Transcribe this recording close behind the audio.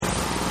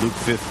Luke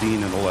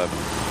 15 and 11.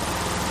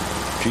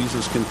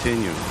 Jesus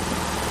continued,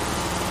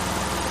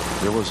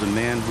 there was a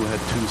man who had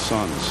 2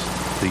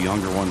 sons. The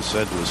younger one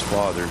said to his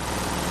father,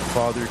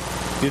 Father,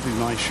 give me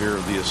my share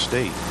of the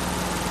estate.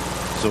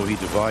 So he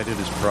divided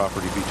his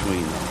property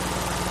between them.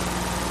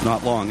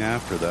 Not long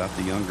after that,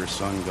 the younger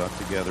son got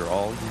together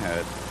all he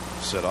had,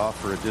 set off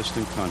for a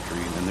distant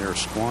country, and there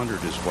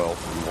squandered his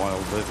wealth in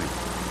wild living.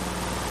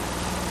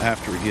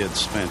 After he had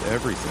spent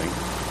everything,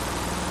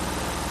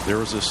 there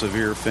was a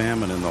severe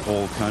famine in the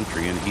whole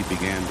country, and he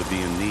began to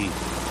be in need.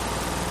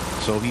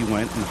 So he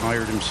went and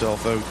hired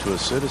himself out to a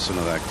citizen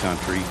of that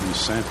country, who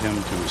sent him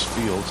to his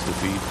fields to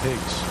feed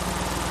pigs.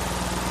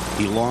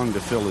 He longed to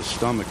fill his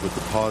stomach with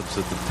the pods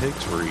that the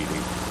pigs were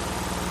eating,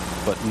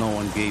 but no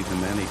one gave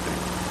him anything.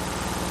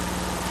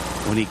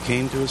 When he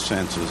came to his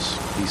senses,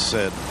 he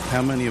said,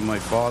 how many of my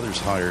father's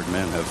hired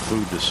men have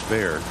food to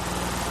spare,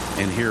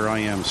 and here I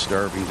am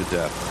starving to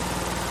death?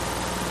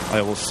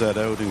 I will set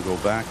out and go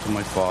back to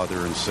my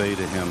father and say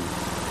to him,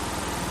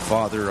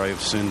 Father, I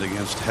have sinned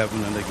against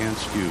heaven and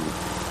against you.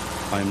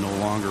 I am no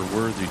longer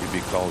worthy to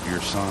be called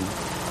your son.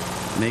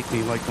 Make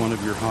me like one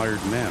of your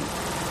hired men.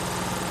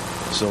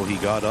 So he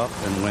got up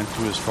and went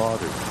to his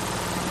father.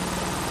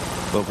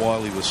 But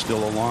while he was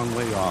still a long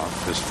way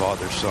off, his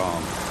father saw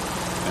him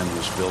and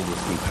was filled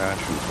with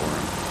compassion for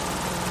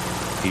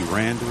him. He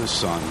ran to his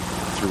son,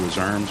 threw his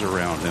arms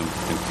around him,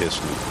 and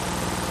kissed him.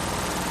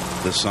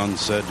 The son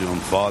said to him,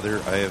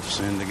 Father, I have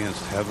sinned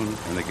against heaven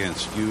and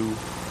against you.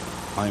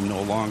 I am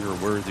no longer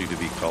worthy to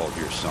be called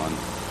your son.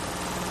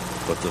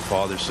 But the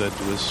father said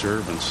to his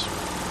servants,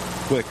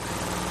 Quick,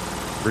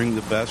 bring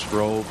the best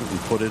robe and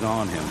put it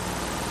on him.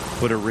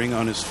 Put a ring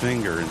on his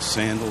finger and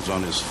sandals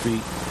on his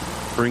feet.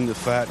 Bring the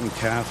fattened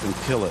calf and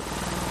kill it.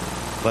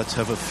 Let's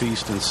have a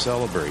feast and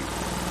celebrate.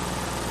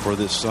 For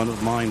this son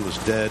of mine was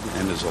dead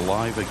and is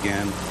alive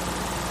again.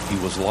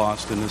 He was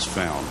lost and is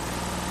found.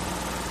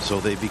 So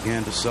they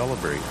began to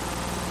celebrate.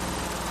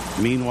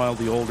 Meanwhile,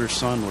 the older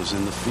son was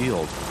in the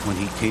field. When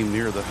he came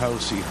near the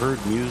house, he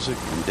heard music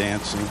and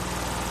dancing.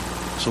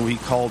 So he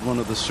called one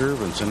of the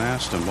servants and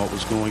asked him what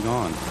was going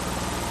on.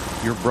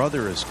 Your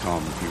brother has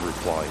come, he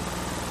replied,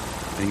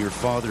 and your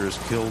father has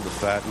killed the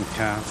fattened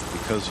calf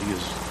because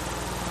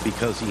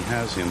he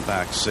has him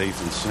back safe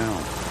and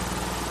sound.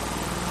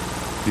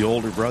 The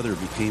older brother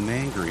became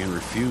angry and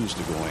refused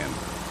to go in.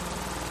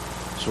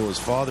 So his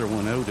father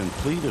went out and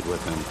pleaded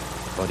with him,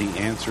 but he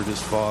answered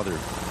his father,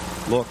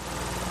 Look,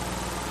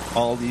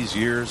 all these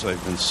years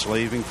I've been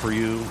slaving for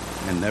you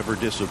and never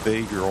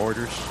disobeyed your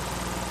orders.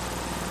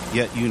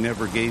 Yet you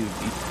never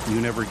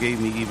gave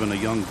me even a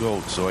young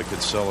goat so I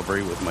could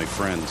celebrate with my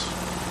friends.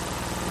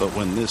 But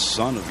when this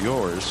son of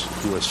yours,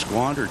 who has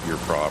squandered your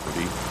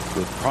property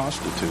with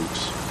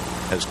prostitutes,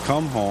 has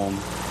come home,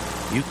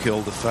 you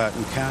killed the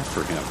fattened calf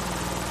for him.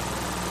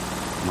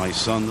 My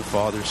son, the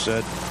father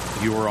said,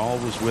 you are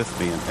always with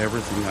me, and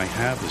everything I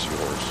have is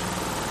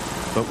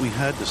yours. But we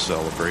had to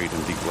celebrate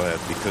and be glad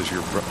because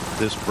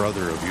this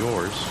brother of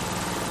yours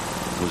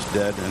was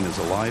dead and is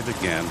alive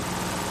again.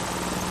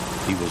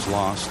 He was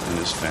lost and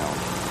is found.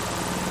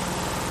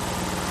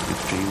 If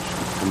James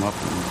could come up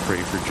and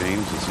pray for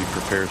James as he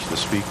prepares to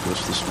speak to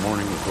us this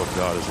morning with what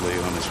God has laid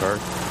on his heart.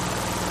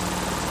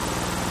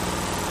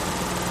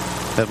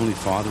 Heavenly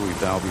Father, we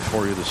bow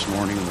before you this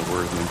morning in the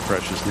worthy and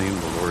precious name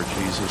of the Lord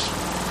Jesus.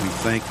 We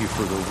thank you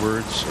for the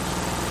words of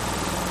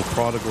the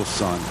prodigal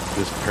son,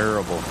 this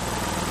parable,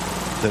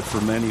 that for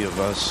many of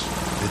us,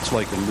 it's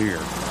like a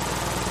mirror.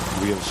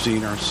 We have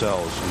seen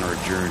ourselves in our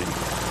journey.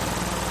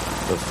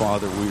 But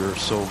Father, we are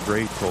so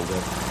grateful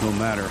that no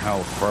matter how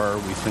far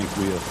we think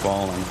we have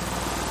fallen,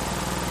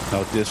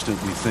 how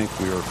distant we think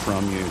we are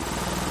from you,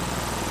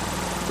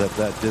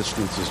 that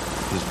distance is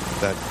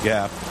that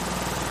gap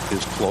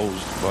is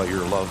closed by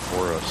your love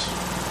for us.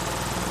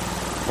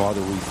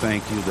 Father, we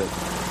thank you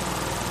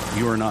that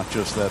you are not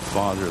just that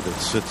Father that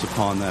sits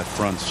upon that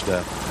front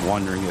step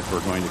wondering if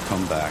we're going to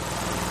come back.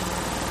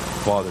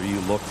 Father, you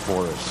look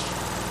for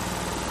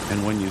us.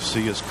 And when you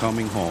see us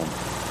coming home,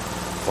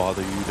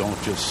 Father, you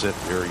don't just sit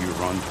there, you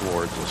run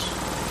towards us.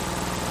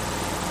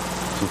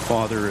 So,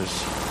 Father, as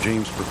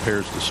James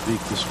prepares to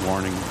speak this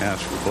morning,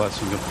 ask your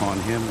blessing upon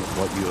him with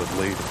what you have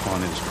laid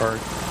upon his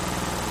heart.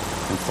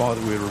 And,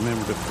 Father, we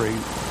remember to pray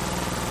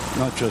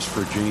not just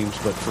for James,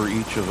 but for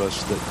each of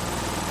us, that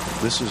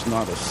this is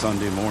not a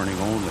Sunday morning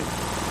only.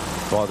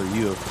 Father,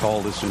 you have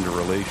called us into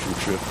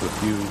relationship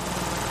with you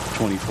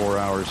 24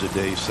 hours a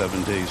day,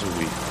 7 days a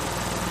week.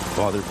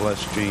 Father,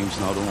 bless James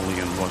not only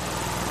in what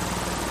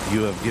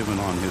you have given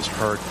on his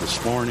heart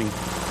this morning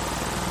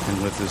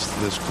and with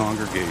this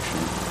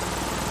congregation,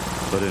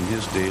 but in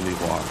his daily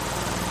walk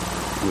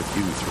with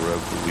you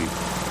throughout the week.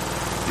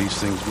 These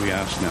things we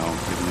ask now,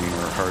 giving you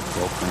our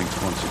heartfelt thanks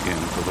once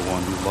again for the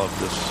one who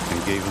loved us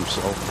and gave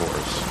himself for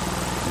us.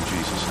 In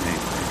Jesus' name,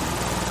 amen.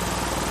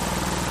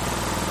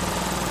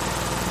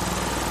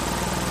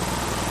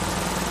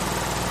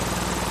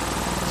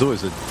 There's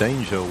always a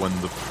danger when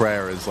the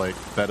prayer is like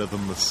better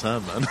than the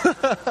sermon.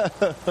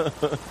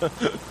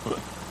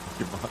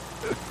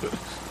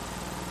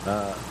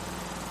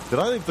 Did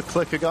I leave the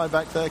clicker guy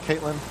back there,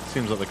 Caitlin?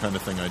 Seems like the kind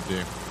of thing I'd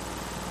do.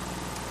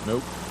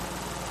 Nope.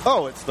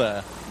 Oh, it's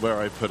there, where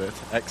I put it.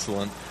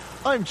 Excellent.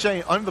 I'm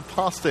Jane. I'm the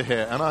pastor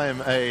here, and I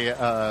am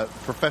a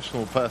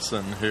professional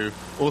person who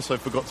also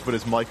forgot to put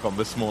his mic on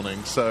this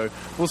morning, so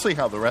we'll see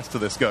how the rest of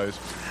this goes.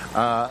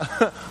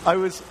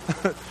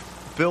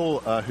 Bill,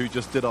 who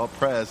just did our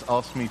prayers,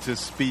 asked me to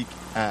speak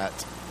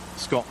at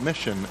Scott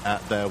Mission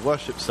at their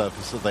worship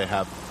service that they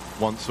have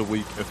once a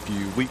week a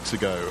few weeks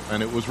ago,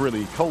 and it was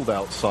really cold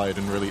outside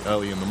and really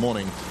early in the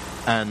morning,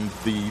 and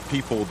the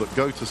people that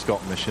go to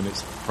Scott Mission,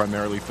 it's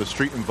primarily for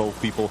street-involved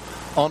people,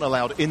 aren't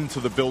allowed into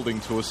the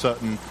building to a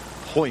certain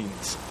point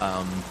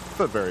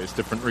for various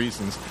different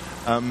reasons.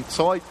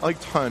 So I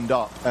turned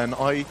up, and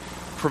I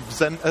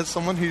present as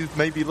someone who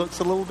maybe looks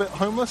a little bit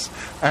homeless,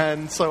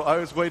 and so I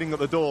was waiting at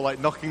the door, like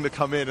knocking to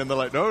come in, and they're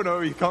like, no,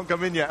 you can't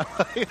come in yet.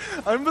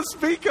 I'm the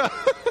speaker.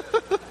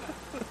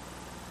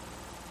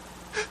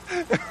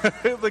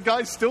 The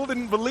guy still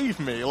didn't believe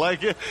me.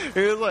 Like,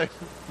 he was like,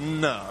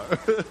 no.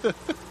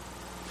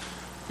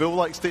 Bill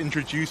likes to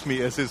introduce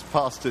me as his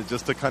pastor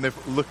just to kind of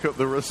look at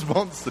the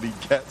response that he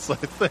gets, I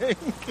think.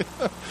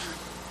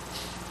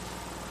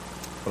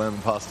 But I'm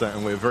a pastor,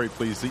 and we're very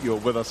pleased that you're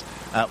with us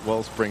at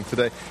Wellspring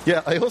today.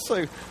 Yeah, I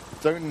also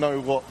don't know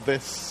what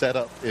this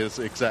setup is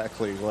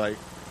exactly. Like,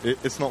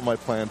 it's not my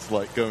plan to,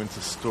 like, go into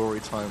story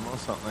time or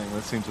something.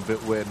 That seems a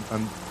bit weird.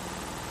 I'm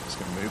just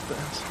going to move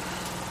this.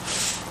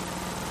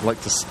 I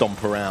like to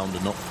stomp around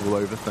and not fall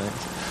over things.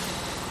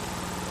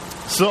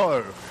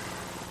 So,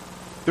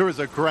 there is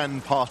a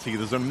grand party.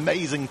 There's an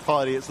amazing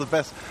party. It's the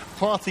best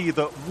party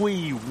that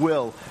we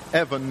will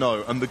ever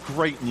know. And the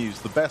great news,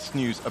 the best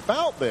news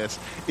about this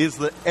is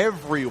that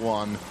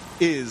everyone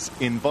is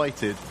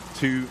invited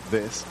to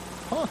this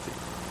party.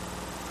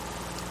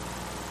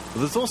 But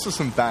there's also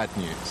some bad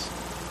news.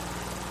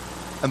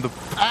 And the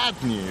bad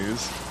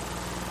news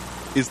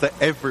is that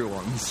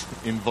everyone's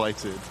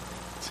invited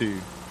to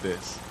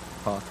this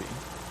party.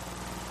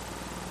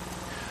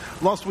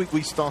 Last week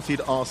we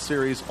started our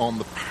series on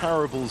the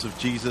parables of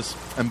Jesus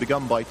and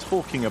begun by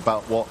talking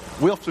about what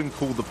we often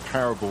call the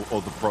parable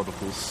of the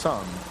prodigal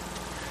son.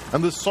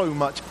 And there's so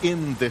much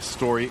in this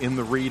story, in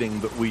the reading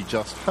that we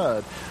just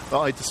heard, that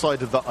I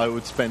decided that I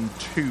would spend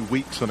 2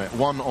 weeks on it.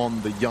 One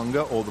on the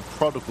younger or the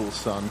prodigal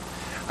son,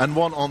 and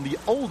one on the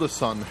older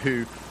son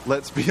who,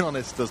 let's be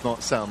honest, does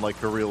not sound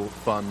like a real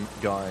fun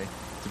guy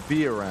to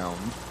be around.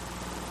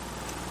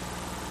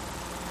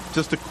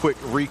 Just a quick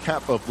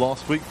recap of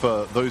last week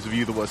for those of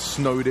you that were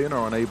snowed in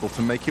or unable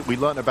to make it. We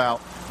learned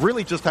about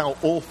really just how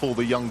awful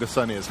the younger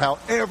son is, how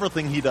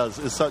everything he does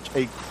is such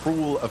a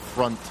cruel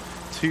affront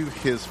to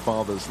his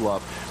father's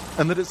love,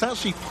 and that it's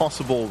actually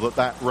possible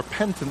that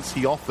repentance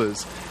he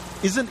offers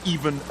isn't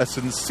even a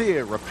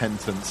sincere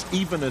repentance,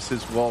 even as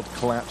his world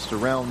collapsed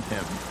around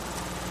him.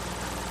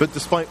 But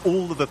despite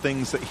all of the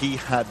things that he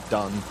had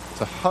done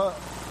to hurt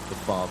the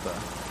father,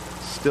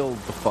 still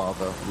the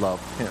father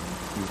loved him.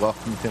 He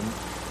welcomed him.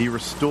 He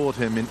restored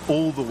him in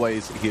all the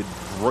ways that he had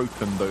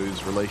broken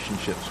those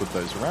relationships with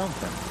those around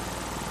him.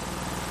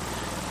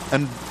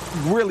 And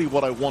really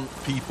what I want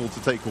people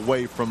to take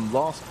away from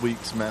last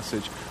week's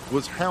message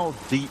was how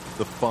deep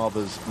the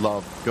Father's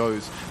love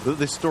goes. That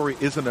this story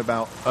isn't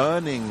about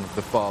earning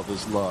the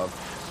Father's love,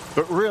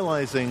 but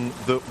realizing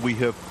that we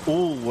have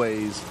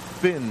always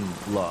been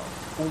loved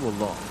all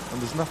along,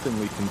 and there's nothing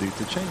we can do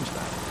to change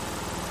that.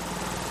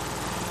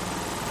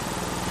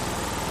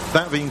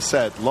 That being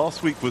said,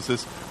 last week was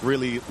this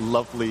really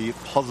lovely,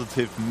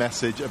 positive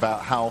message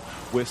about how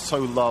we're so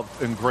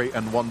loved and great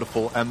and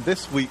wonderful, and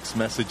this week's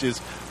message is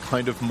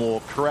kind of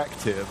more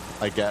corrective,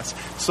 I guess.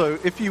 So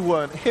if you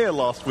weren't here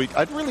last week,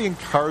 I'd really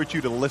encourage you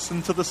to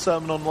listen to the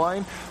sermon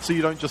online so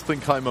you don't just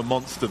think I'm a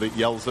monster that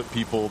yells at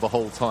people the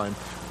whole time.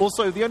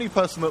 Also, the only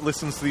person that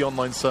listens to the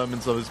online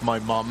sermons is my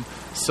mum,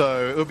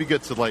 so it would be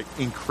good to,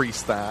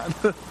 increase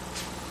that.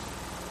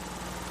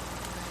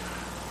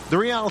 The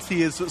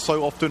reality is that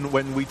so often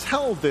when we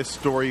tell this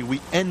story,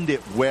 we end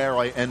it where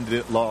I ended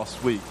it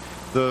last week.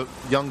 The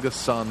younger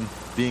son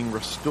being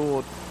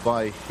restored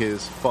by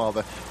his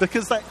father.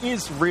 Because that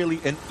is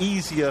really an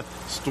easier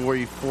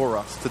story for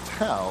us to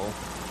tell.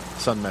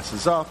 Son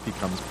messes up, he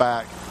comes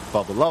back,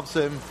 father loves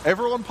him,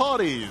 everyone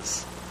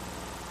parties.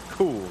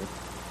 Cool.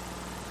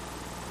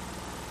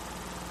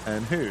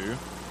 And who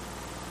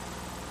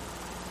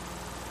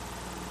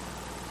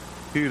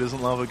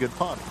doesn't love a good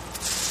party?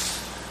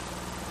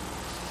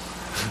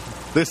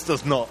 This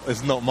is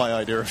not my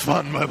idea of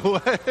fun, by the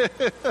way.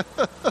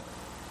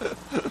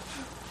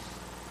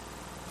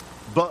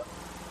 But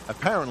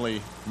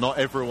apparently not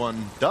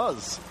everyone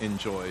does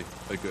enjoy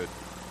a good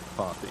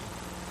party.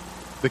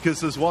 Because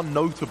there's one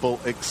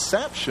notable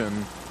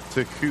exception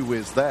to who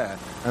is there,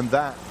 and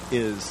that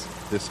is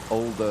this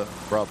older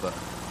brother.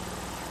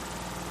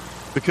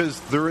 Because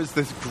there is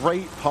this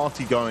great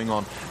party going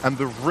on, and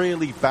the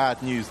really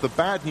bad news, the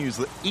bad news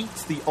that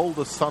eats the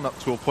older son up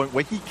to a point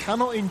where he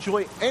cannot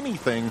enjoy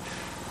anything,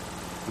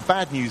 the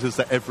bad news is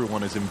that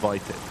everyone is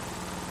invited.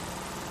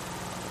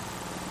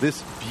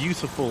 This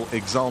beautiful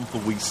example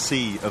we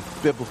see of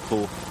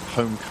biblical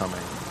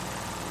homecoming.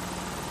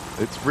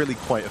 It's really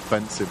quite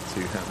offensive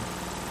to him.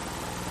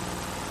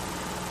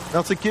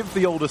 Now, to give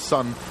the older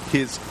son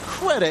his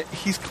credit,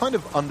 he's kind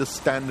of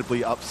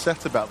understandably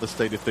upset about the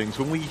state of things.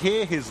 When we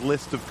hear his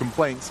list of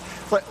complaints,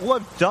 it's like, well,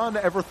 I've done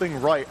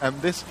everything right,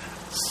 and this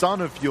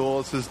son of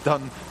yours has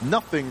done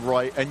nothing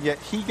right, and yet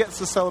he gets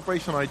the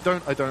celebration. I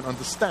don't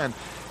understand.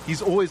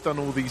 He's always done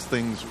all these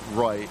things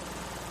right.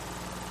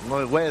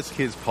 Well, where's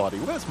his party?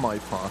 Where's my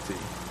party?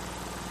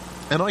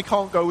 And I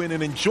can't go in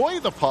and enjoy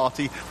the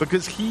party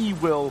because he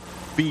will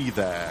be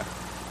there.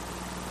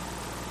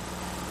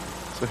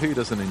 So who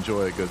doesn't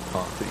enjoy a good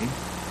party?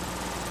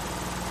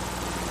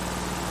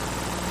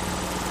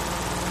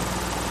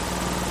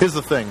 Here's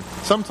the thing.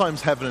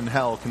 Sometimes heaven and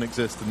hell can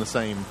exist in the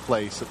same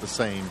place at the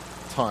same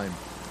time.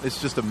 It's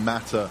just a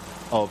matter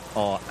of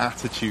our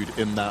attitude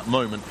in that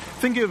moment.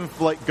 Think of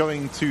like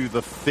going to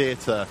the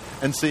theater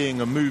and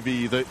seeing a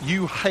movie that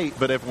you hate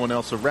but everyone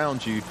else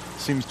around you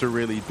seems to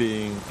really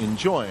be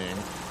enjoying.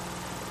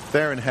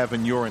 They're in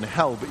heaven, you're in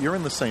hell, but you're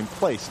in the same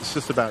place. It's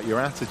just about your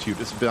attitude.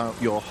 It's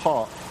about your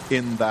heart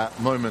in that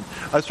moment.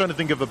 I was trying to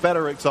think of a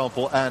better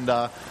example, and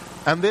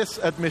this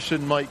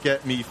admission might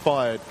get me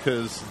fired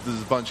because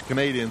there's a bunch of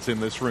Canadians in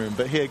this room,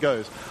 but here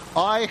goes.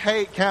 I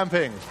hate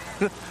camping.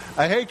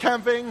 I hate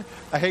camping.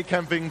 I hate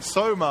camping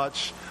so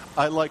much.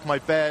 I like my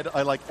bed.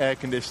 I like air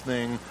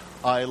conditioning.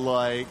 I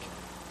like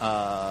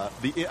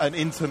an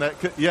internet.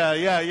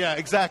 Yeah,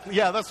 exactly.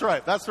 Yeah, that's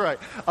right.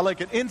 I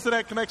like an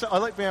internet connection. I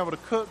like being able to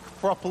cook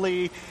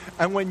properly.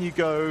 And when you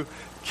go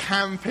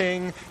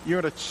camping, you're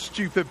in a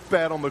stupid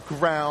bed on the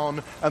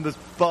ground, and there's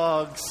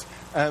bugs,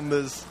 and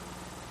there's,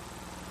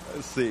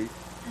 let's see.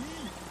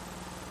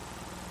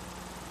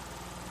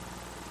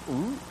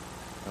 Ooh,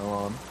 come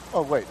on.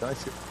 Oh wait, did I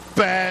see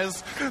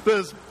bears?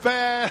 There's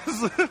bears.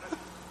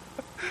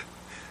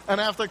 And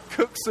I have to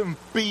cook some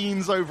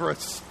beans over a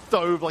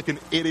stove like an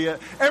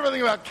idiot.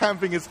 Everything about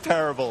camping is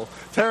terrible.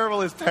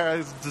 Terrible is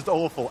just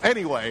awful.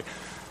 Anyway,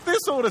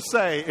 this ought to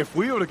say, if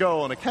we were to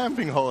go on a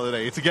camping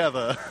holiday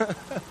together,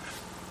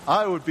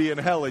 I would be in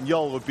hell and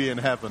y'all would be in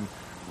heaven.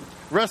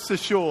 Rest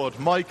assured,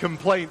 my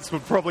complaints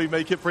would probably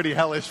make it pretty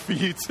hellish for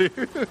you too.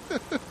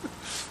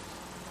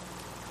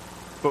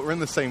 But we're in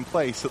the same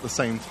place at the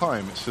same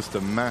time. It's just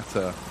a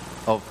matter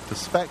of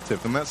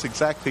perspective. And that's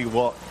exactly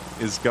what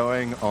is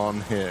going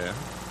on here.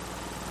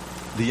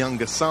 The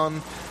younger son,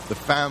 the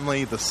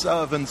family, the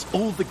servants,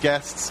 all the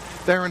guests,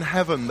 they're in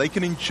heaven. They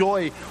can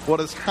enjoy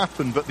what has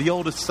happened, but the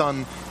older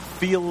son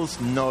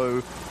feels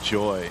no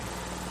joy.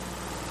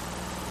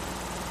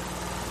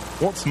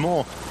 What's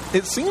more,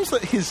 it seems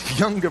that his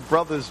younger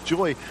brother's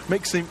joy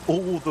makes him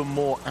all the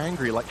more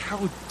angry. Like,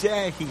 how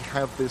dare he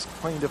have this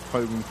kind of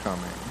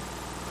homecoming?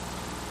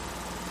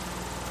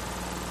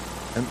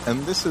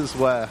 And this is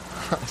where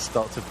I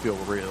start to feel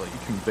really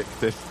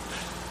convicted,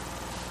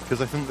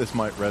 because I think this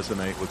might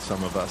resonate with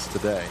some of us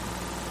today.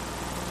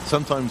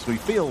 Sometimes we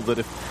feel that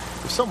if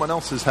someone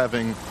else is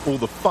having all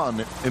the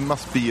fun, it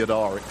must be at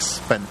our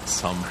expense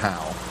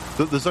somehow.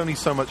 That there's only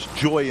so much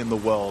joy in the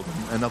world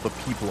and other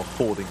people are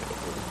hoarding it all.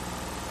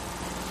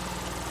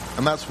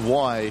 And that's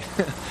why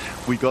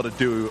we got to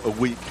do a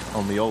week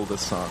on the older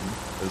son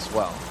as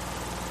well.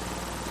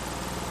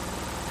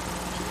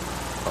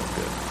 Oh,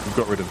 good. We've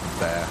got rid of the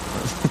bear.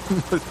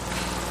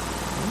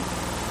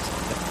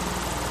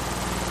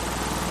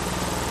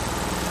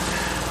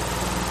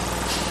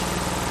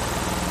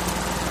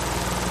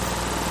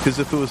 Because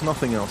if there was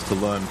nothing else to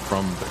learn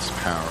from this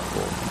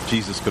parable,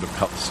 Jesus could have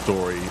cut the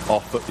story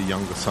off at the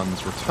younger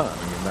son's return.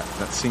 I mean,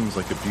 that seems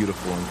like a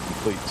beautiful and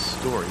complete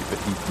story, but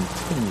he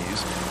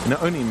continues. And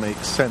it only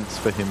makes sense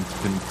for him to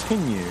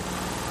continue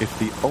if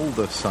the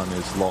older son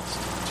is lost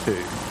too.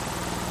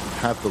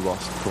 We've had the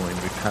lost coin,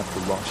 we've had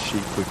the lost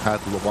sheep, we've had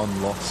the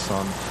one lost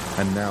son,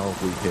 and now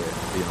we hear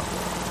the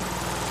other.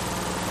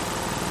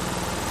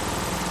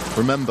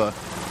 Remember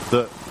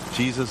that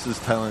Jesus is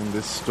telling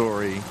this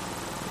story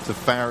to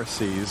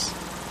Pharisees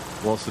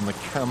whilst in the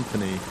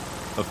company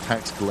of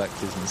tax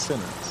collectors and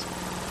sinners.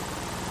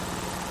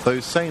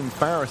 Those same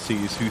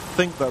Pharisees who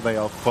think that they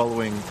are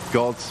following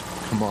God's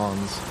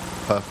commands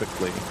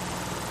perfectly,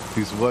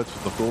 whose words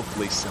were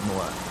thoughtfully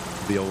similar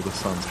to the older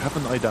sons.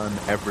 Haven't I done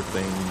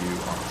everything you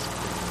asked?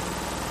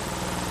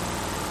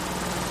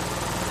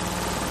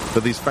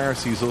 But these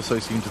Pharisees also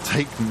seem to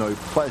take no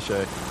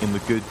pleasure in the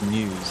good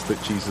news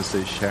that Jesus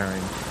is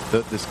sharing,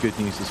 that this good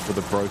news is for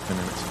the broken,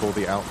 and it's for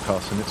the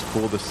outcast, and it's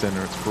for the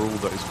sinner, it's for all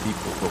those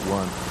people that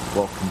weren't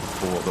welcome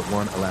before, that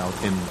weren't allowed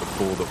in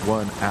before, that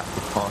weren't at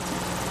the party.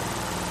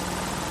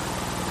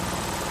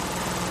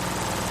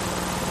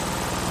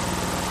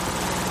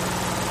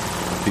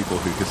 The people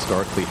who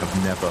historically have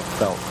never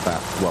felt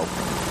that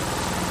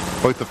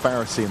welcome. Both the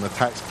Pharisee and the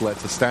tax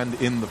collector stand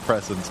in the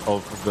presence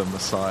of the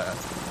Messiah.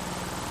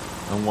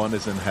 And one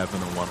is in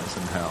heaven and one is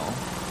in hell.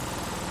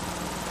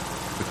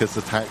 Because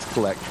the tax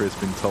collector has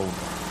been told,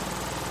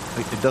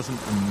 it doesn't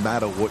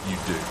matter what you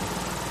do.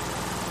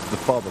 The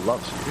Father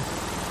loves you.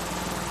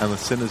 And the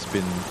sinner's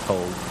been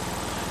told,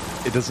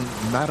 it doesn't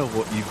matter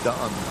what you've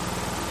done.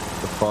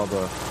 The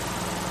Father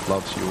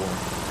loves you all.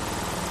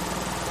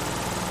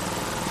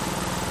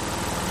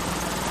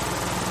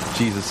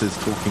 Jesus is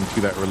talking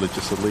to that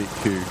religious elite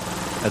who,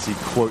 as he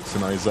quotes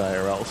in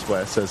Isaiah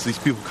elsewhere, says, "These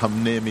people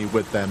come near me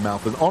with their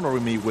mouth and honor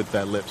me with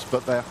their lips,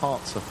 but their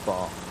hearts are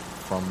far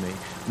from me."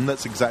 And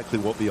that's exactly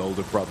what the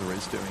older brother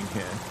is doing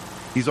here.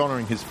 He's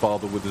honoring his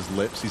father with his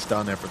lips. He's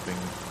done everything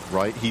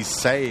right. He's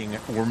saying,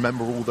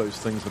 remember all those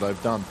things that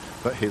I've done,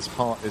 but his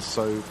heart is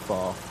so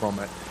far from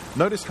it.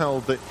 Notice how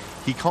that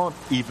he can't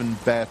even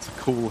bear to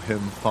call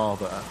him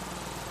father.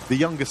 The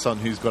younger son,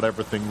 who's got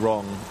everything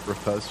wrong,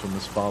 refers to him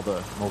as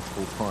father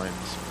multiple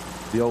times.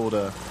 The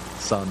older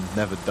son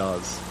never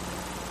does.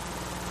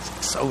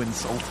 It's so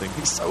insulting.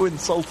 He's so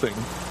insulting.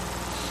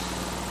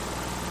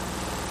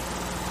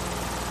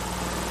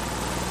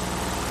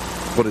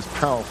 What is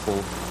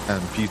powerful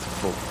and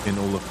beautiful in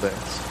all of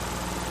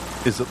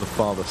this is that the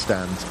father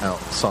stands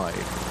outside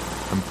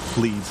and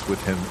pleads with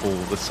him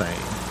all the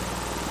same.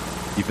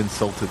 You've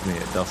insulted me,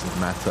 it doesn't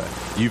matter.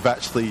 You've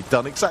actually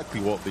done exactly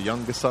what the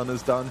younger son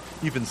has done.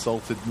 You've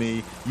insulted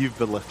me, you've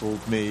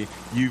belittled me,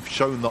 you've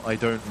shown that I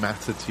don't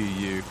matter to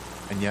you,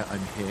 and yet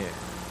I'm here.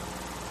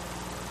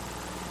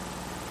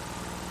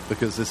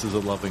 Because this is a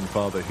loving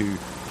father who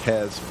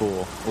cares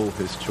for all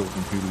his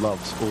children, who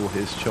loves all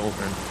his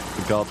children,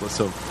 regardless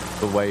of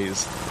the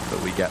ways that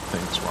we get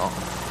things wrong.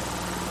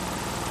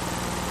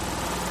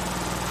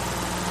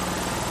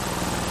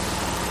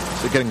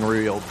 So getting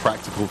real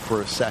practical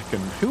for a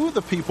second, who are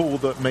the people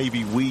that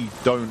maybe we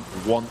don't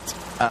want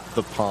at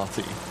the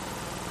party?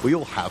 We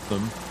all have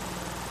them.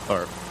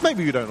 Or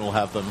maybe we don't all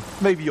have them.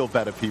 Maybe you're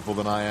better people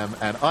than I am,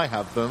 and I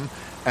have them,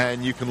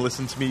 and you can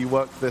listen to me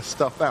work this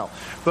stuff out.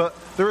 But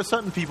there are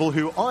certain people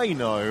who I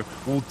know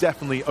will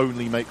definitely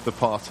only make the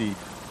party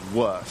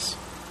worse.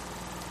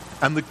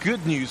 And the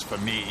good news for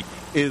me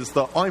is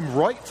that I'm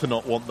right to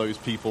not want those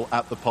people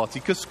at the party,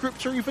 because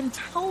Scripture even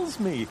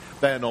tells me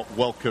they're not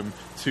welcome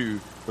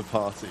to the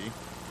party.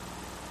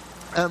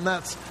 And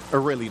that's a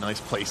really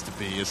nice place to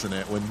be, isn't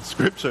it? When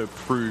Scripture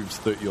proves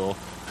that your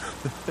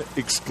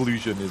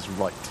exclusion is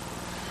right.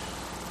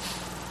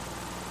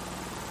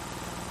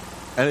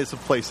 And it's a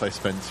place I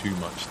spend too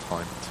much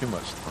time.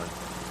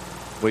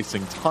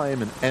 Wasting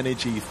time and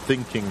energy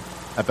thinking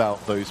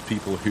about those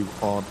people who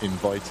aren't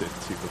invited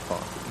to the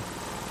party.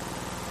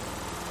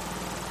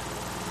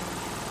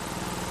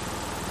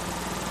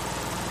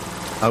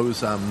 I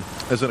was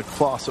in a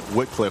class at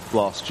Wycliffe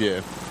last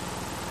year,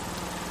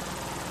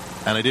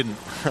 and I didn't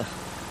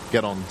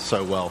get on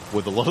so well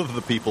with a lot of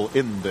the people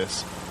in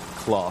this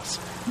class.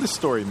 This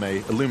story may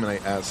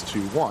illuminate as to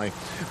why.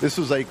 This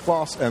was a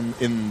class, and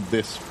in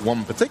this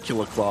one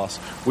particular class,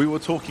 we were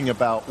talking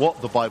about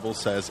what the Bible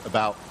says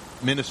about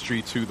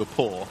ministry to the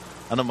poor.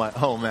 And I'm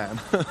like, oh man,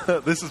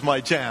 this is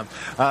my jam.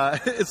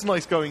 It's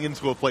nice going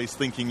into a place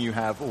thinking you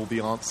have all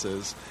the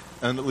answers,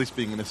 and at least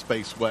being in a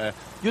space where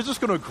you're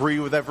just going to agree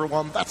with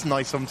everyone. That's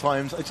nice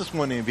sometimes. I just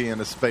want to be in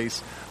a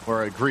space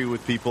where I agree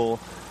with people,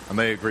 and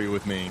they agree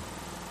with me.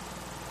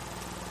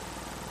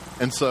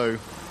 And so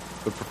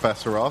the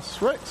professor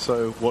asks, right,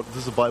 so what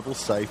does the Bible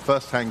say?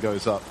 First hand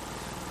goes up.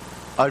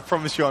 I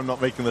promise you I'm not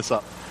making this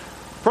up.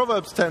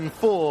 Proverbs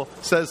 10:4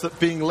 says that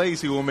being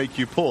lazy will make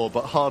you poor,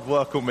 but hard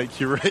work will make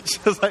you rich.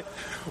 I was like,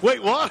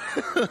 wait, what?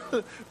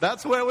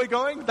 That's where we're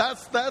going?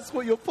 That's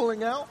what you're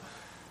pulling out?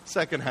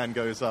 Second hand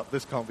goes up.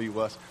 This can't be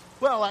worse.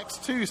 Well, Acts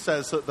 2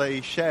 says that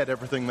they shared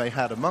everything they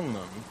had among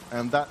them,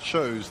 and that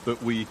shows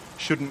that we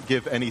shouldn't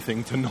give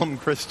anything to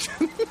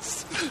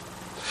non-Christians.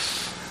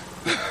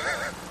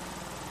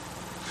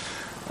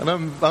 And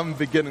I'm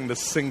beginning to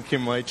sink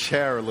in my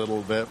chair a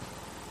little bit.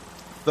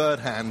 Third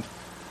hand,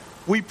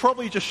 we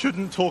probably just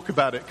shouldn't talk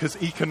about it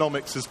because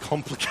economics is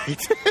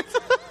complicated.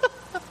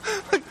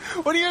 Like,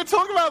 what are you going to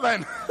talk about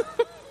then?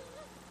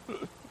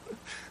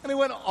 And it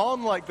went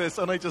on like this,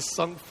 and I just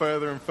sunk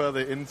further and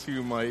further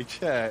into my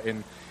chair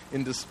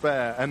in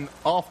despair. And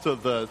after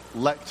the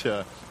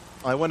lecture,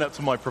 I went up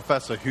to my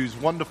professor, who's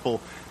wonderful,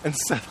 and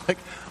said, like,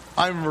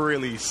 I'm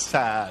really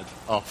sad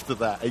after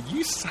that. Are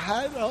you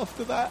sad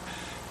after that?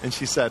 And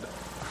she said,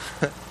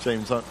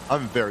 James,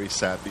 I'm very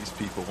sad these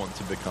people want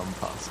to become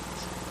pastors.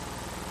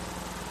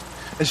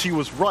 And she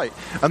was right.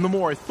 And the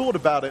more I thought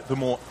about it, the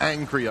more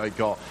angry I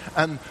got.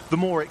 And the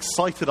more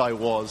excited I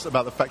was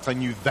about the fact I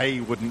knew they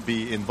wouldn't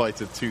be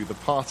invited to the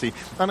party.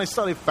 And I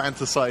started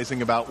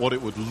fantasizing about what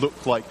it would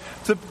look like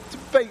to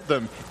debate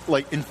them,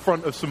 like, in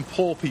front of some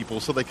poor people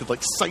so they could,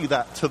 like, say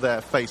that to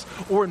their face.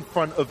 Or in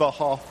front of a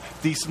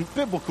half-decent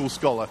biblical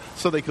scholar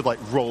so they could, like,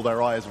 roll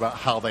their eyes about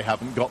how they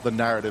haven't got the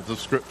narratives of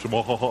Scripture.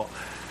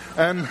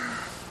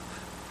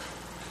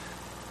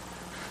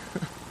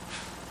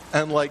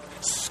 And like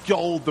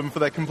scold them for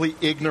their complete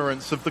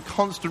ignorance of the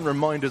constant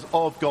reminders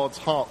of God's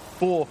heart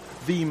for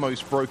the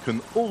most broken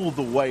all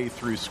the way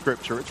through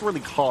Scripture. It's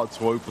really hard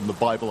to open the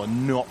Bible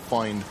and not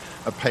find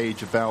a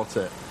page about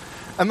it.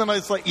 And then I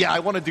was like, yeah, I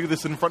want to do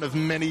this in front of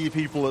many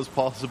people as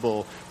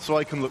possible so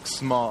I can look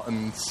smart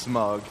and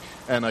smug,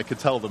 and I could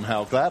tell them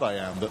how glad I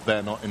am that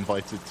they're not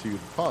invited to the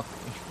party.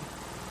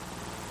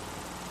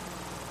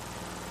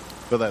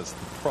 But there's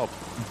the problem.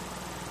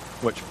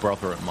 Which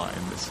brother am I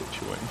in this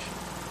situation?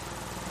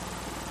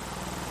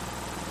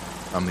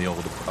 I'm the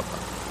older brother.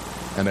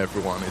 and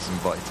everyone is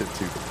invited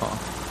to the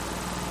party.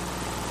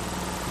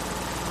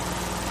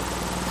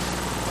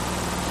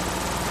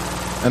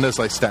 And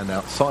as I stand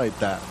outside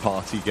that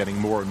party, getting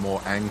more and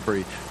more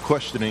angry,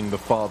 questioning the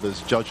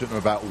Father's judgment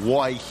about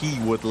why he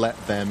would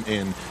let them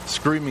in,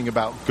 screaming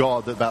about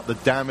God, about the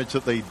damage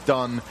that they'd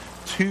done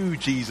to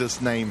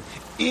Jesus' name,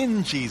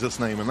 in Jesus'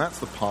 name, and that's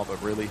the part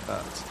that really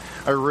hurts.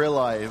 I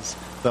realize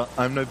that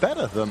I'm no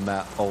better than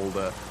that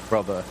older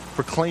brother,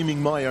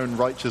 proclaiming my own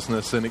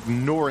righteousness and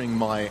ignoring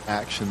my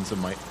actions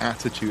and my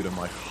attitude and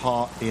my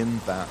heart in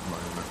that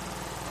moment.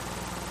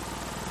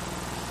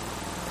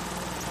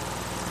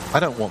 I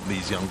don't want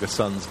these younger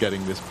sons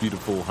getting this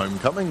beautiful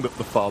homecoming that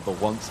the Father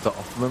wants to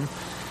offer them.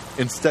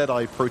 Instead,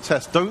 I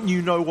protest. Don't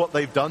you know what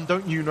they've done?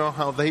 Don't you know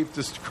how they've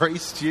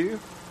disgraced you?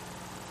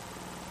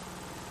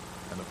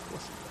 And of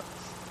course he does.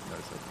 He knows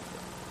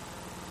everything.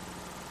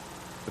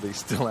 But he's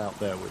still out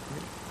there with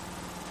me.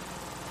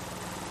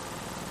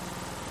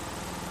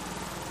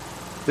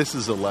 This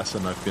is a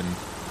lesson I've been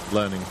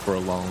learning for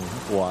a long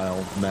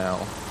while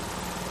now.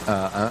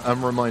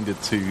 I'm reminded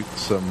to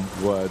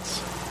some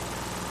words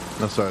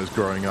as I was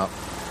growing up.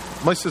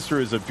 My sister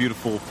is a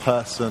beautiful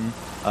person.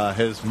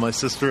 Here's my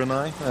sister and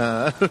I.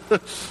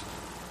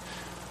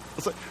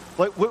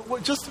 We're,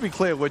 just to be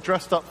clear, we're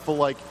dressed up for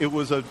like it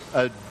was a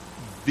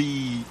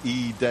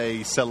VE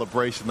Day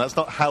celebration. That's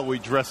not how we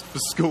dressed for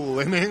school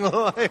in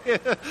England.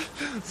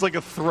 It's like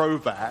a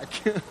throwback.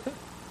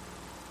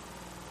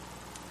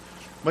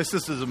 My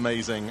sister's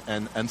amazing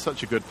and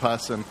such a good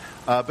person.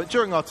 But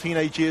during our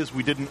teenage years,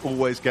 we didn't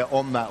always get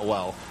on that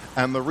well.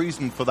 And the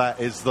reason for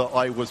that is that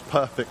I was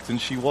perfect and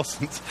she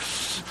wasn't.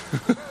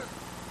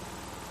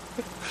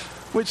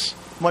 Which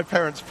my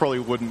parents probably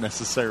wouldn't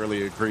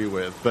necessarily agree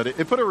with. But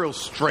it put a real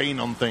strain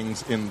on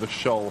things in the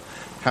Scholl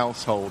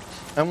household.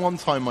 And one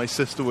time my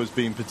sister was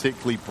being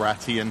particularly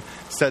bratty and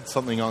said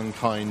something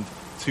unkind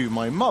to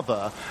my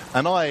mother.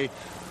 And I,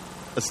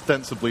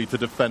 ostensibly to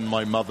defend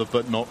my mother,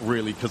 but not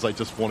really because I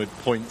just wanted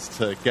points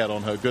to get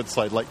on her good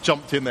side, like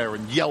jumped in there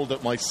and yelled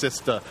at my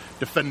sister,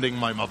 defending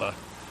my mother.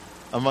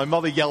 And my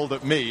mother yelled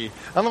at me. And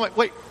I'm like,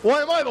 wait,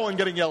 why am I the one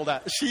getting yelled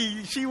at?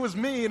 She was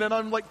mean and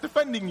I'm like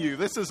defending you.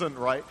 This isn't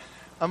right.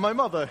 And my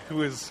mother,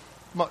 who is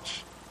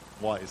much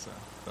wiser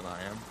than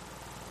I am,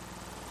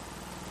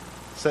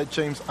 said,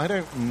 James, I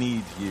don't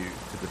need you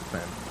to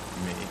defend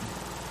me.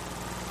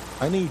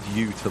 I need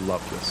you to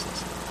love your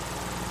sister.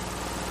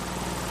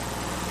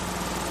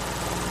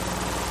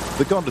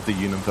 The God of the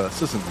universe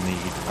doesn't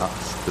need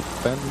us to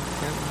defend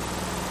him,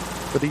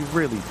 but he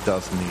really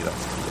does need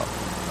us to love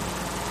him.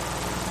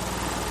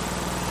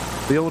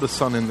 The older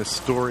son in this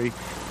story,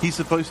 he's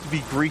supposed to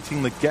be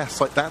greeting the guests.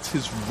 Like, that's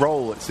his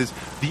role.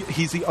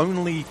 He's the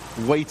only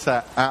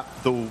waiter at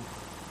the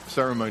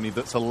ceremony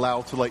that's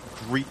allowed to, like,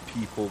 greet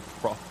people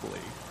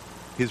properly.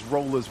 His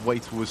role as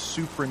waiter was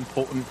super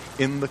important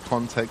in the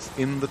context,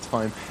 in the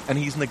time, and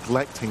he's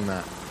neglecting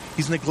that.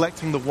 He's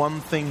neglecting the one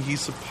thing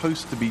he's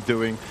supposed to be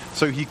doing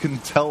so he can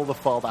tell the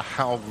Father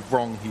how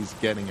wrong he's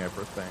getting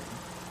everything.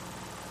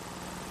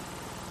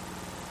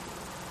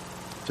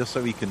 Just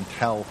so he can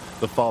tell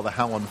the Father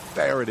how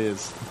unfair it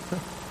is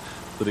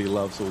that he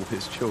loves all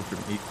his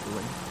children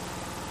equally.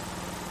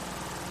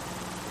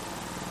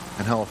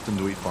 And how often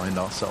do we find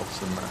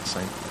ourselves in that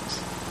same place?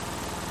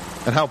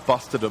 And how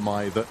busted am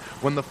I that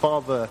when the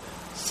Father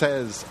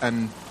says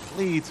and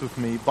pleads with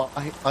me, but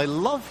I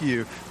love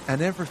you,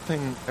 and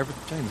everything,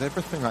 James,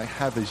 everything I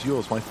have is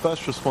yours. My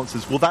first response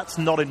is, well, that's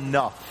not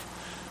enough.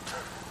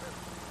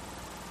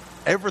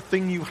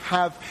 Everything you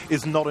have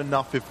is not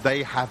enough if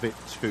they have it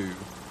too.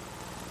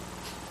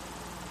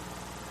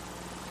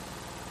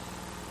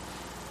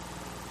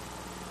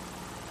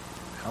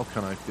 How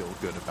can I feel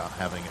good about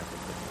having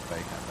everything if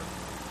they have it?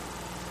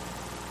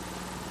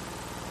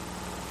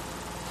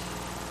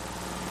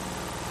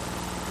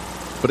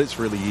 But it's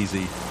really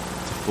easy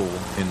to fall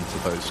into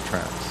those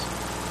traps.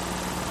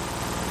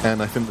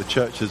 And I think the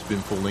church has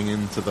been falling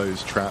into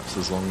those traps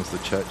as long as the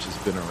church has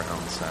been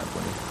around,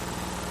 sadly.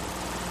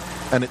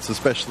 And it's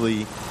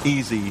especially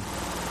easy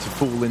to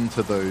fall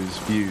into those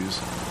views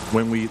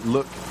when we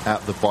look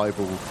at the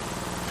Bible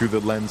through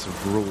the lens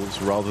of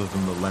rules rather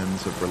than the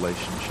lens of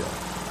relationship.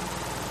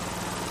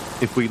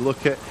 If we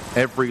look at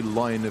every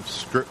line of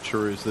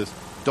Scripture as this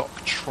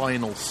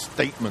doctrinal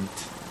statement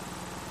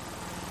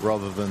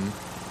rather than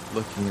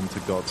looking into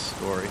God's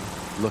story,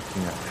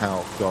 looking at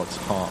how God's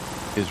heart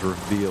is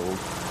revealed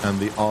and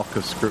the arc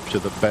of Scripture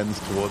that bends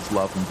towards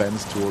love and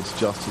bends towards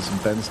justice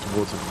and bends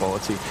towards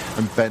equality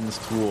and bends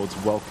towards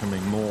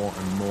welcoming more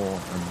and more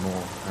and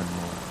more and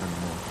more and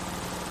more.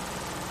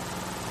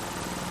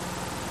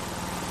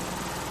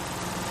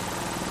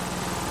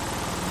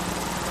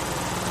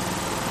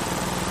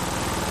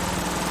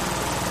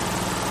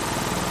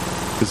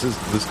 This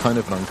is kind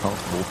of an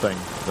uncomfortable thing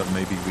that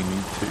maybe we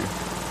need to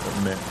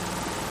admit.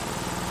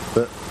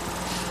 But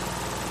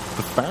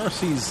the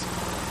Pharisees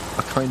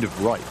are kind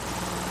of right.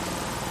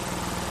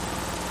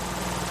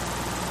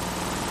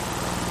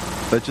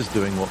 They're just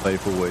doing what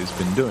they've always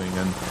been doing,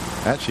 and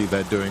actually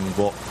they're doing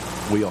what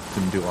we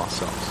often do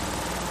ourselves.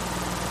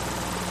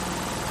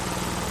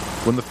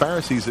 When the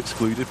Pharisees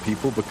excluded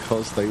people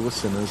because they were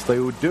sinners, they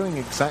were doing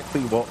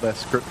exactly what their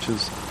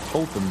scriptures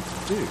told them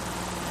to do.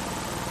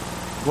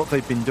 What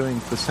they've been doing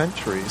for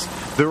centuries.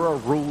 There are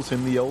rules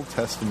in the Old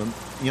Testament,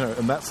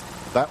 and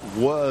that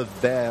were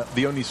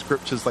the only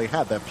scriptures they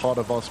had. They're part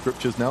of our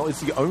scriptures now.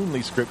 It's the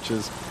only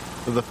scriptures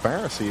that the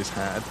Pharisees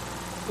had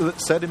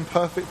that said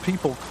imperfect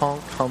people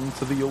can't come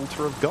to the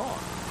altar of God.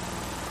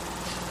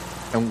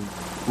 And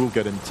we'll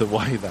get into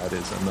why that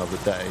is another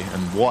day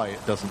and why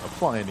it doesn't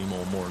apply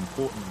anymore, more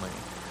importantly.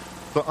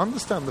 But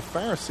understand the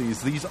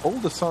Pharisees, these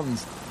older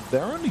sons,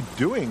 they're only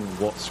doing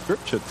what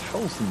Scripture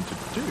tells them to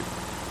do.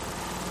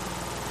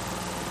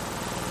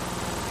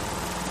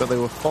 But they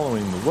were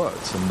following the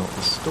words and not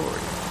the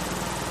story.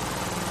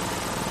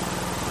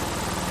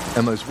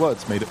 And those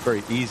words made it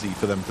very easy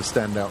for them to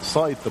stand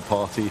outside the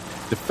party,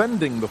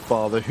 defending the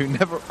father who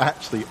never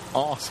actually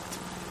asked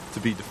to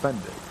be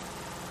defended.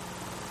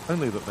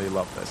 Only that they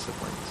love their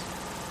siblings.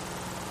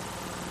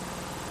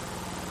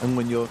 And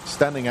when you're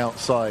standing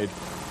outside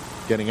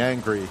getting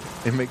angry,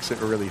 it makes it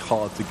really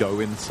hard to go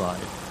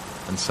inside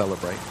and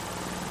celebrate.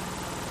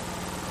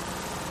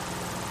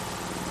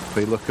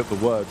 They look at the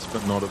words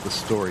but not at the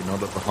story,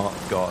 not at the heart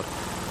of God.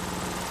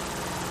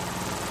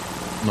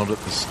 Not at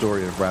the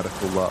story of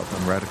radical love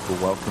and radical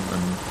welcome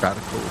and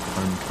radical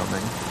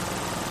homecoming,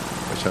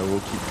 which I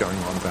will keep going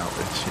on about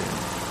this year.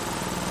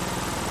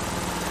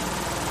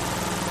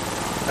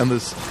 And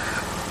there's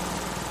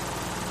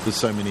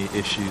so many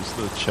issues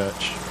that the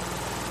church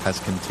has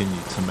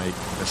continued to make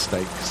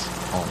mistakes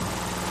on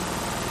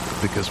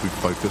because we've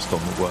focused on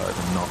the word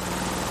and not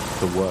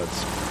the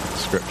words of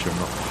Scripture,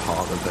 not the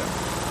heart of it.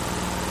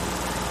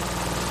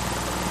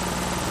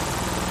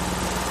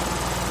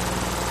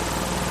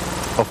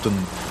 Often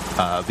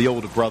the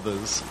older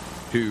brothers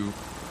who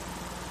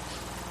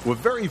were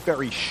very,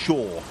 very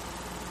sure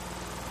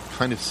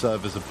kind of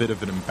serve as a bit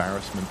of an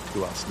embarrassment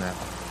to us now.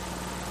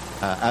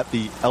 At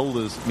the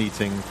elders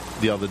meeting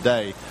the other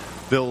day,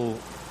 Bill,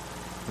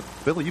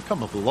 you've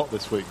come up a lot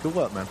this week. Good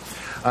work, man.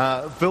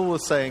 Bill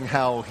was saying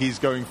how he's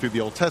going through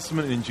the Old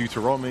Testament in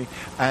Deuteronomy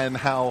and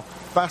how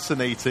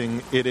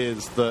fascinating it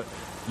is that,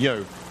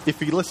 if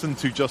he listened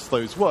to just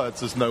those words,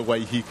 there's no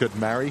way he could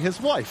marry his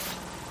wife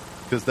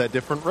because they're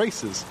different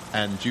races.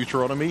 And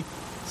Deuteronomy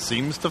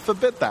seems to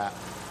forbid that.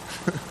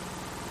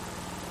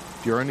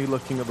 If you're only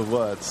looking at the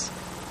words,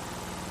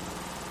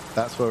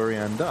 that's where we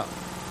end up.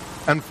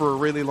 And for a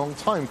really long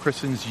time,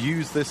 Christians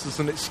used this as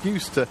an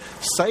excuse to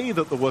say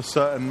that there were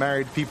certain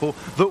married people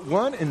that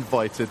weren't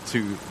invited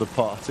to the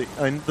party.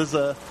 And there's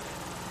a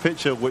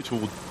picture which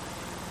will...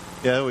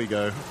 Yeah, there we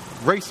go.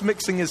 Race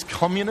mixing is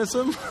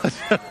communism?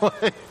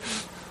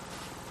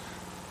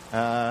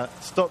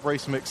 Stop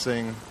race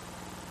mixing.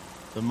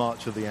 The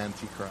March of the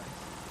Antichrist.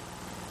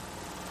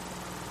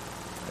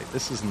 Hey,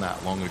 this isn't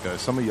that long ago.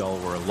 Some of y'all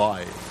were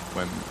alive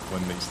when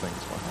these things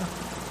were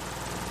happening.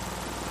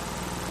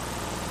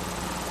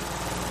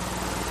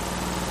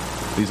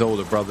 These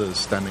older brothers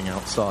standing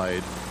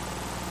outside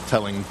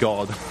telling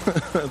God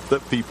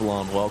that people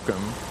aren't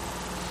welcome.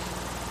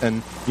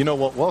 And you know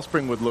what?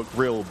 Wellspring would look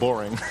real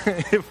boring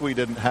if we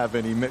didn't have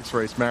any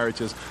mixed-race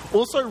marriages.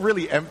 Also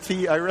really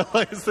empty, I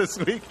realized this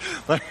week.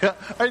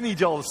 I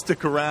need y'all to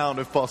stick around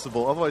if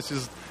possible. Otherwise,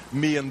 just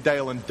me and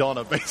Dale and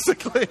Donna,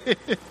 basically.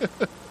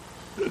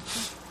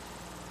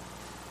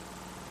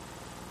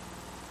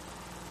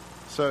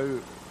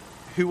 So,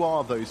 who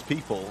are those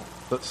people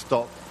that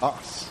stop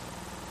us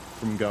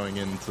from going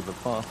into the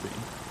party?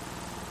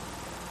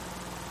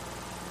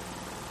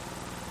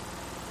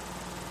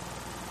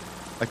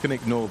 I can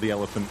ignore the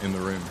elephant in the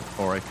room,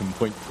 or I can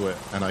point to it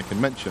and I can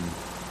mention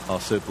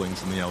our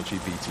siblings in the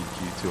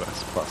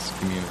LGBTQ2S plus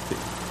community.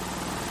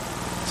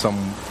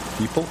 Some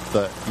people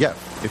that,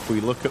 if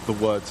we look at the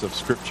words of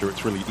Scripture,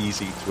 it's really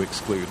easy to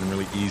exclude and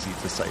really easy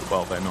to say,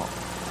 well, they're not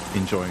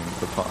enjoying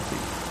the party.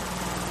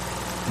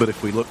 But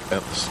if we look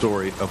at the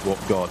story of what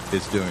God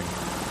is doing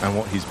and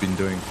what He's been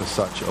doing for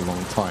such a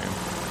long time,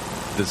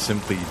 there's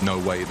simply no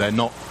way they're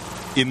not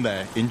in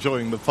there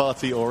enjoying the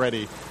party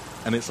already.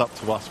 And it's up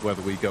to us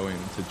whether we go in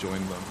to join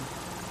them.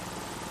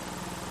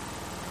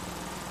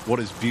 What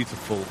is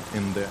beautiful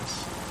in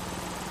this,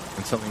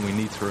 and something we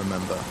need to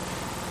remember,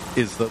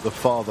 is that the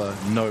Father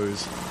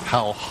knows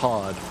how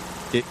hard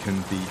it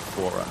can be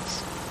for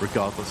us,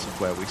 regardless of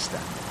where we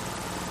stand.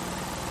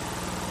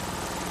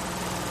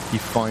 He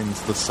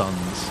finds the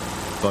sons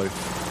both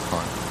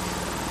times.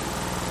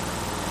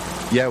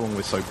 Yeah, when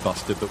we're so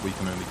busted that we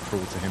can only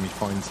crawl to Him, He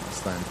finds us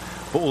then.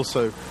 But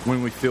also,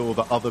 when we feel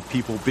that other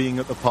people being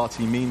at the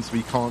party means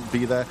we can't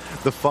be there,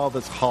 the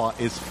Father's heart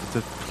is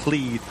to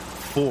plead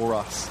for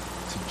us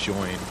to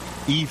join,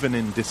 even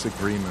in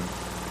disagreement.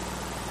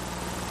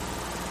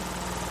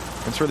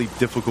 It's really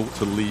difficult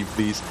to leave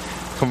these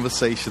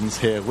conversations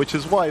here, which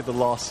is why the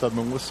last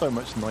sermon was so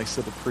much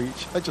nicer to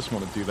preach. I just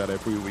want to do that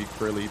every week,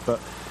 really. But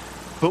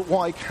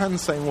what I can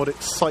say and what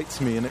excites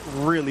me, and it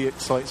really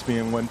excites me,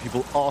 and when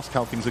people ask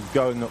how things are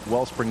going at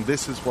Wellspring,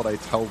 this is what I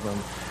tell them.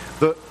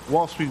 That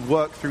whilst we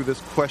work through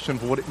this question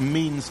of what it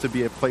means to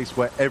be a place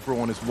where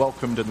everyone is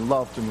welcomed and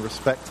loved and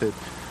respected,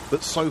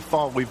 that so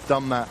far we've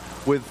done that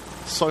with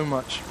so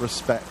much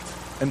respect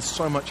and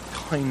so much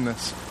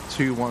kindness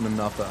to one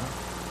another.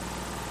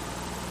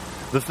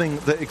 The thing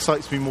that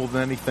excites me more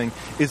than anything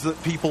is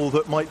that people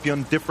that might be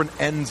on different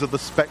ends of the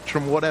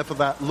spectrum, whatever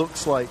that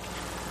looks like,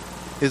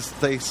 is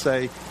they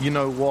say, you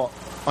know what,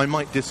 I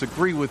might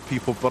disagree with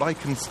people, but I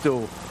can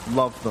still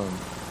love them.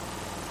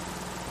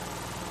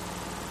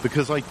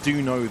 Because I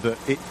do know that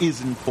it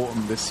is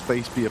important this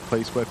space be a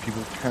place where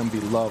people can be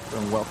loved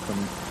and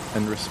welcomed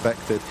and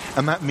respected.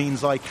 And that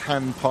means I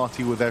can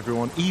party with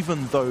everyone,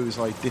 even those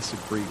I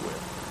disagree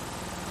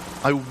with.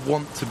 I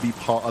want to be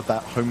part of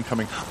that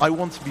homecoming. I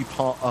want to be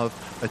part of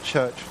a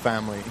church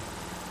family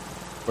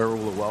where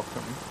all are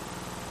welcome.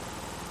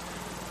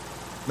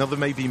 Now, there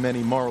may be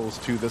many morals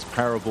to this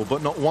parable,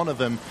 but not one of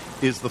them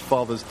is the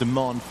Father's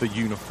demand for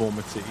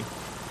uniformity.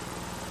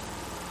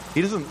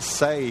 He doesn't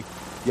say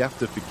you have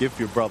to forgive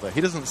your brother. He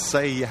doesn't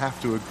say you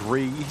have to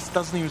agree. He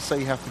doesn't even say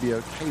you have to be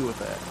okay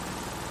with it.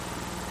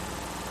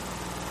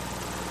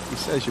 He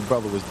says your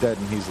brother was dead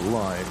and he's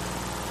alive.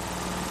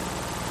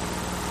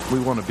 We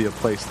want to be a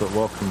place that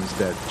welcomes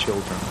dead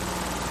children.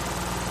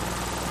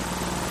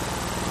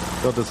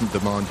 God doesn't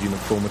demand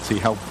uniformity.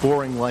 How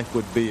boring life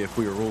would be if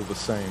we were all the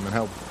same, and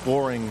how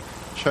boring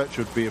church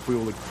would be if we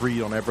all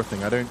agreed on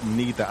everything. I don't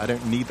need that. I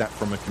don't need that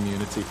from a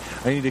community.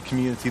 I need a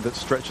community that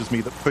stretches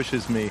me, that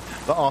pushes me,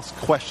 that asks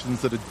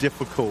questions that are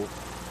difficult,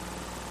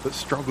 that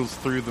struggles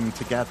through them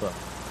together.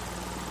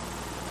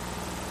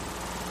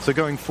 So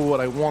going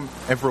forward, I want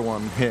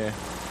everyone here,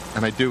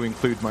 and I do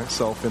include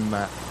myself in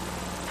that,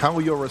 how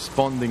you're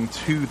responding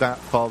to that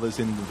Father's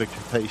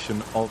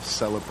invitation of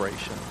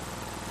celebration.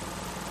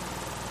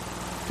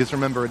 Because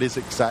remember, it is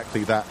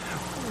exactly that.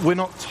 We're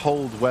not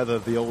told whether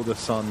the older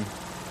son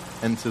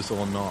enters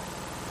or not.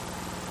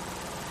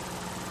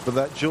 But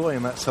that joy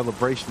and that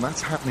celebration,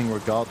 that's happening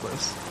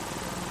regardless.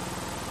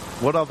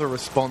 What other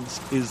response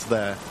is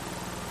there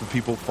for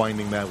people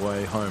finding their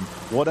way home?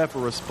 Whatever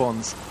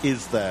response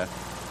is there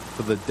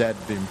for the dead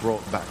being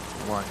brought back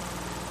to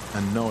life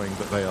and knowing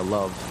that they are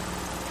loved?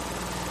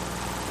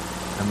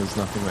 And there's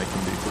nothing they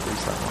can do to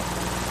lose that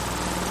love.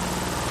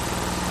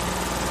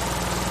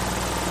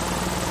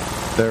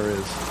 There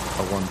is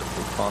a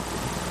wonderful party.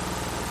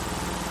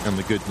 And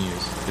the good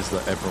news is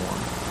that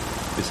everyone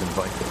is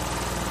invited.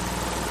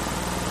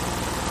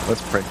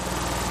 Let's pray.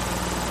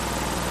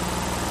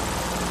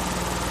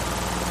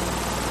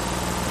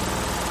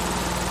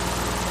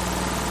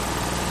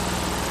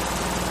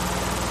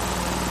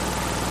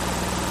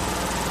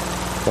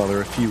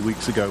 Father, a few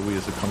weeks ago we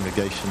as a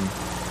congregation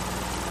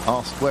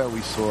asked where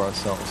we saw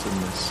ourselves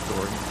in this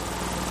story.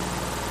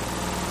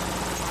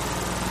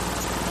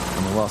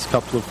 In the last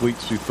couple of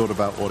weeks we've thought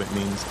about what it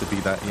means to be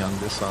that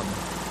younger son,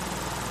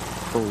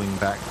 crawling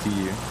back to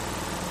you,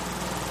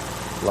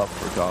 loved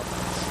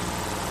regardless.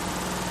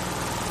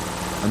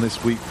 And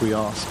this week we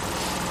ask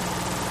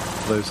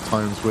those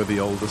times where the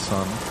older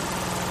son,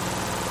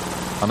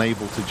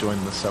 unable to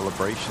join the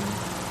celebration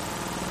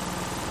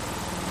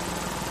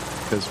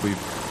because we've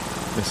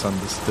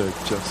misunderstood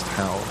just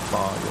how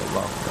far your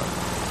love goes.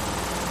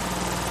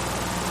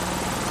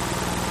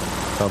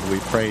 Father, we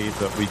pray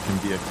that we can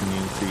be a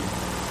community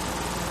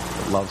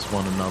that loves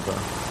one another,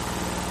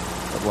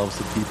 that loves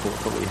the people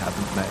that we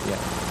haven't met yet,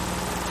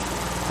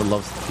 that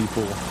loves the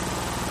people,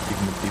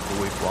 even the people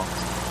we've lost.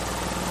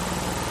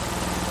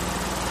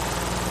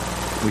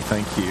 We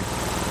thank you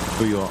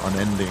for your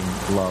unending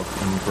love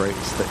and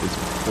grace that is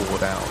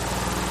poured out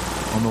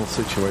on all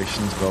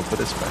situations, God, but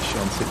especially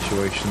on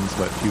situations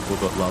where people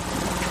that love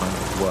you are trying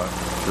to work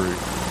through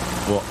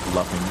what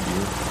loving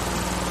you.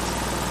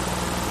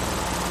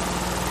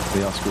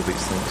 We ask all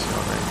these things in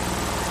your name.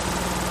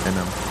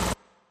 Amen.